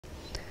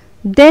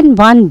Then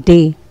one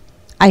day,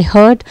 I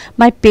heard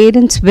my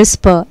parents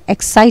whisper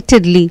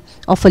excitedly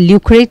of a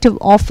lucrative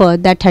offer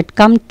that had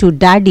come to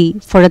Daddy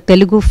for a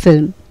Telugu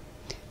film.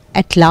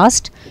 At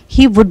last,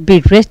 he would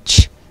be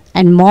rich,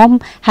 and Mom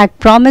had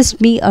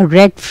promised me a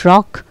red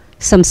frock,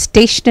 some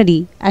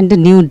stationery, and a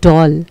new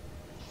doll.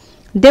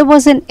 There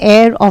was an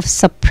air of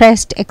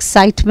suppressed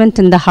excitement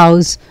in the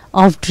house,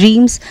 of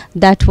dreams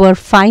that were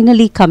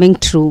finally coming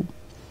true.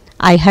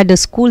 I had a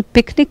school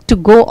picnic to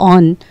go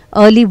on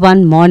early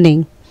one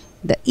morning.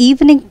 The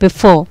evening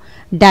before,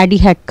 Daddy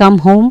had come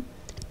home,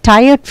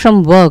 tired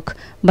from work,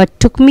 but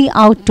took me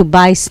out to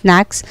buy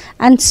snacks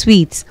and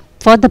sweets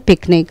for the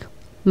picnic.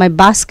 My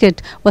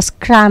basket was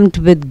crammed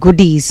with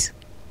goodies.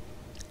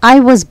 I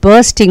was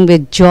bursting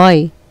with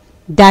joy.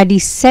 Daddy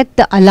set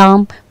the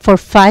alarm for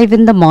 5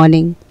 in the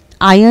morning,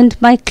 ironed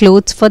my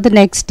clothes for the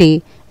next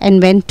day, and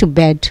went to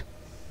bed.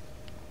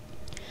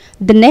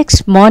 The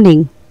next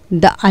morning,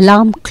 the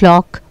alarm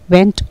clock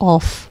went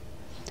off.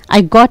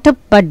 I got up,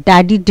 but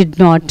Daddy did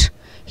not.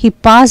 He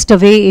passed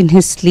away in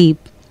his sleep.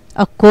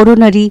 A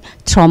coronary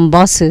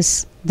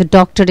thrombosis, the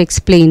doctor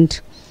explained.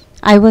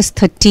 I was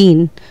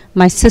 13,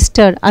 my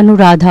sister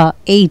Anuradha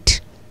 8.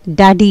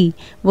 Daddy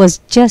was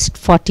just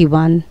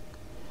 41.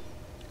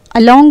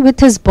 Along with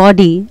his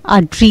body,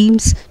 our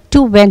dreams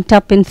too went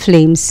up in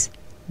flames.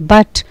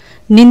 But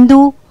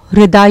Nindu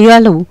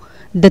Hridayalu,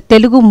 the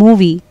Telugu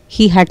movie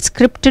he had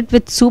scripted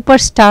with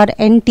superstar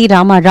N.T.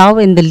 Rama Rao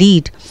in the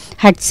lead,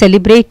 had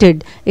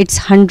celebrated its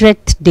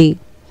 100th day.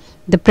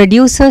 The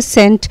producer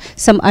sent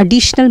some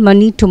additional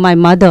money to my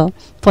mother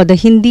for the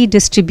Hindi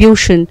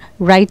distribution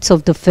rights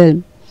of the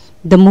film.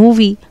 The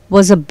movie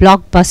was a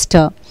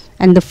blockbuster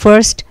and the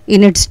first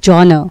in its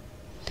genre.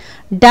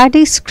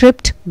 Daddy's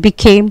script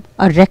became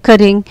a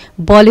recurring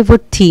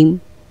Bollywood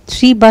theme.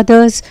 Three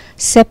brothers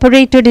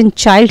separated in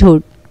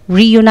childhood,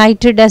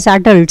 reunited as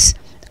adults,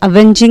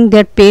 avenging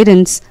their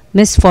parents'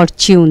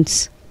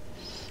 misfortunes.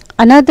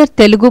 Another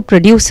Telugu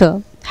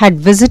producer had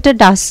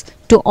visited us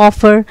to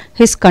offer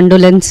his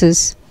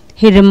condolences.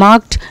 He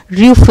remarked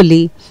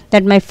ruefully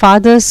that my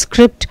father's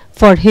script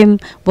for him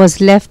was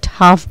left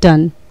half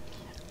done.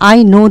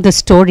 I know the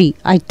story,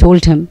 I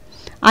told him.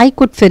 I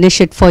could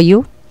finish it for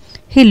you.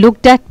 He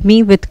looked at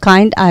me with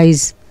kind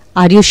eyes.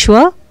 Are you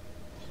sure?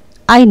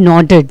 I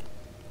nodded.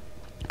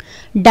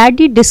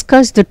 Daddy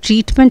discussed the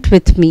treatment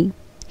with me.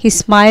 He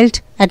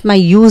smiled at my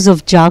use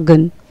of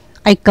jargon.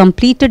 I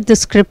completed the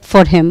script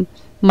for him.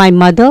 My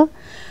mother,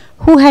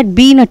 who had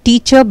been a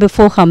teacher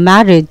before her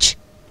marriage,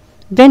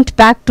 went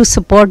back to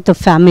support the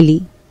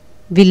family.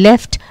 We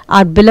left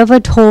our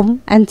beloved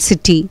home and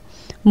city,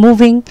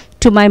 moving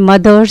to my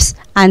mother's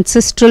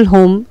ancestral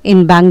home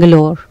in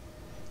Bangalore.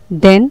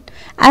 Then,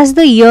 as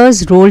the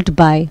years rolled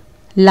by,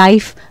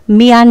 life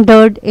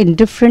meandered in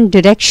different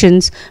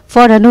directions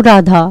for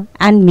Anuradha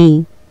and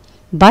me.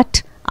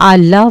 But our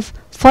love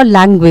for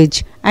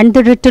language and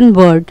the written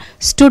word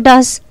stood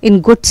us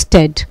in good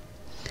stead.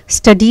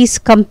 Studies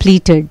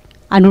completed,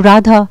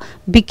 Anuradha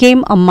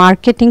became a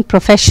marketing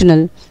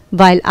professional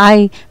while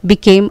I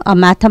became a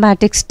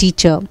mathematics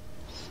teacher.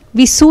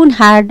 We soon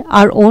had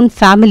our own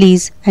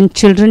families and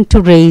children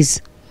to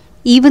raise.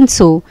 Even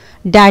so,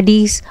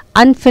 Daddy's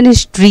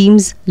unfinished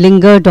dreams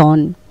lingered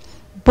on.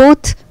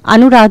 Both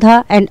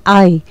Anuradha and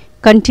I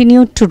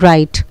continued to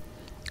write.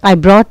 I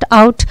brought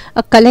out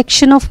a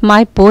collection of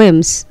my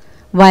poems,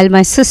 while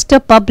my sister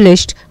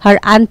published her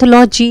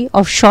anthology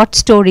of short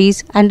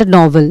stories and a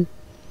novel.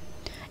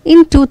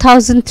 In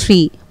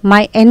 2003,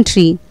 my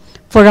entry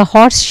for a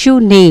horseshoe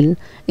nail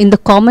in the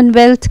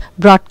Commonwealth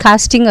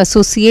Broadcasting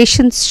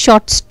Association's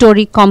short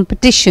story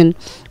competition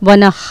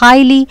won a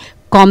highly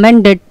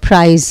commended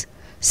prize.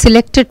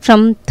 Selected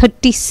from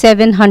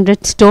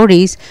 3,700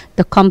 stories,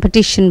 the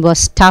competition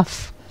was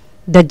tough.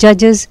 The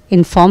judges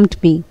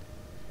informed me.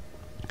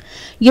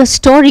 Your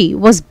story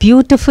was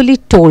beautifully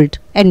told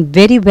and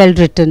very well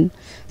written.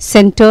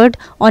 Centered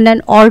on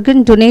an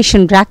organ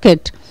donation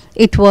racket,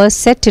 it was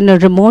set in a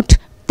remote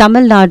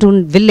Tamil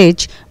Nadu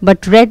village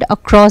but read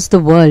across the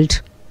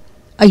world.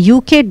 A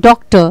UK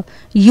doctor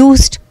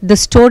used the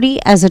story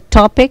as a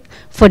topic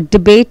for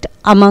debate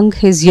among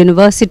his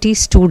university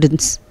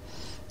students.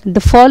 The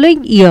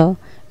following year,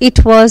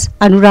 it was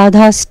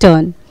Anuradha's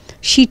turn.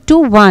 She too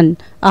won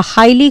a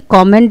highly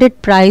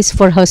commended prize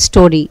for her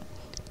story.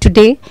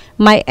 Today,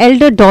 my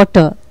elder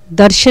daughter,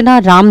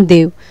 Darshana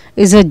Ramdev,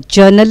 is a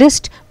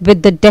journalist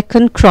with the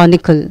Deccan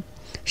Chronicle.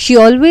 She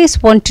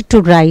always wanted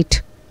to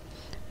write.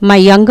 My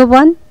younger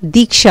one,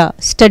 Diksha,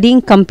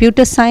 studying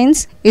computer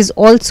science, is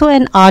also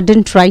an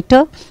ardent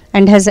writer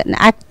and has an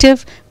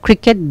active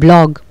cricket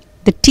blog,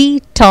 The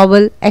Tea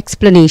Towel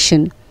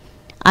Explanation.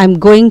 I'm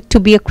going to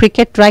be a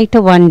cricket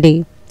writer one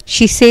day,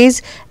 she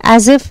says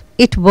as if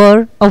it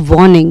were a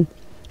warning.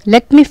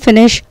 Let me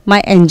finish my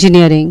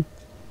engineering.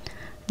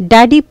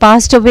 Daddy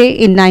passed away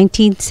in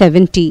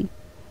 1970,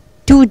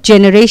 2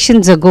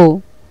 generations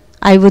ago,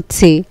 I would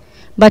say,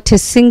 but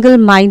his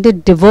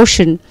single-minded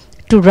devotion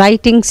to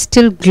writing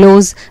still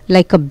glows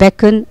like a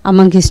beacon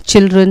among his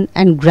children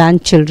and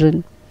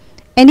grandchildren.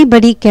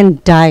 Anybody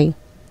can die,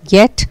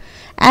 Yet,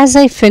 as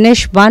I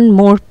finish one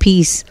more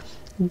piece,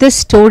 this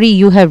story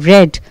you have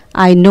read,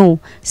 I know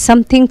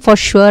something for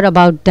sure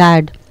about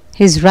Dad.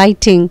 His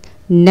writing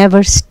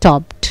never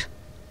stopped.